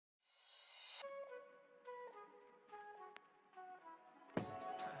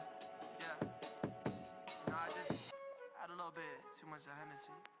little bit too much of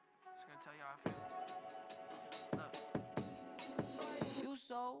Hennessy. Just gonna tell you how I feel. Look. You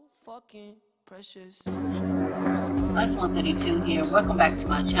so fucking precious. That's 132 here. Welcome back to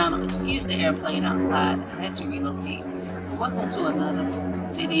my channel. Excuse the airplane outside. I had to relocate. Welcome to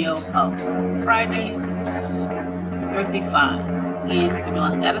another video of Friday's Thrifty Finds. Again, you know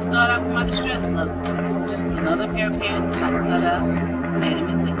I gotta start out with my distress look. This is another pair of pants I cut up, made them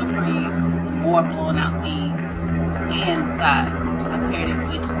into capris with the more blown out knees and thighs. I paired it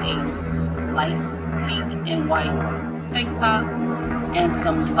with a light pink and white tank top and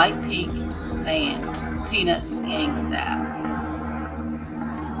some light pink Vans, peanut gang style.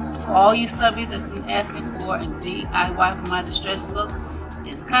 For all you subbies that's been asking for a DIY for my distress look,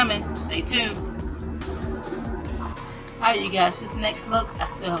 it's coming. Stay tuned. Alright, you guys, this next look, I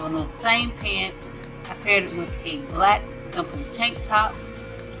still have on the same pants. I paired it with a black simple tank top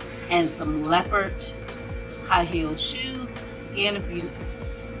and some leopard high heel shoes. Again, if you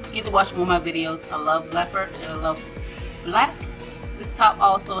get to watch more of my videos, I love leopard and I love black. This top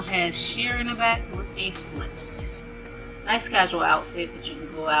also has sheer in the back with a slit. Nice casual outfit that you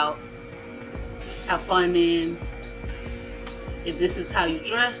can go out, have fun in. If this is how you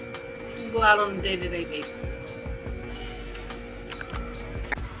dress, you can go out on a day-to-day basis.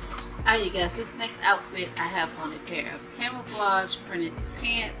 Alright, you guys, this next outfit I have on a pair of camouflage printed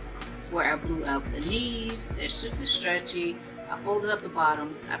pants where I blew out the knees. They're super stretchy. I folded up the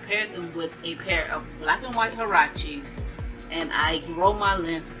bottoms. I paired them with a pair of black and white huaraches, and I grow my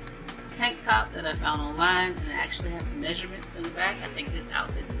lengths tank top that I found online, and I actually have the measurements in the back. I think this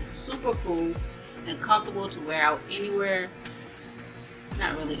outfit is super cool and comfortable to wear out anywhere.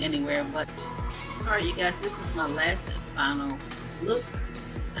 Not really anywhere, but alright, you guys, this is my last and final look.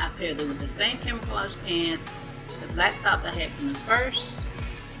 I paired them with the same camouflage pants, the black top I had from the first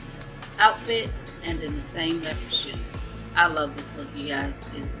outfit, and then the same leopard shoes. I love this look, you guys.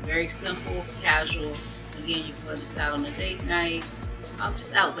 It's very simple, casual. Again, you can wear this out on a date night. I'm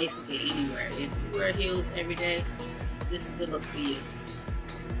just out basically anywhere. If you wear heels every day, this is the look for you.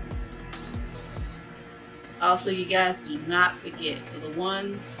 Also, you guys, do not forget, for the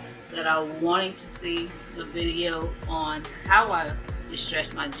ones that are wanting to see the video on how I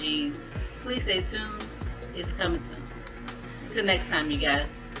distress my jeans, please stay tuned. It's coming soon. Until next time, you guys.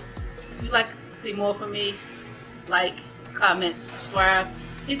 If you'd like to see more from me, like, comment, subscribe,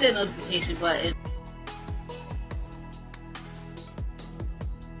 hit that notification button.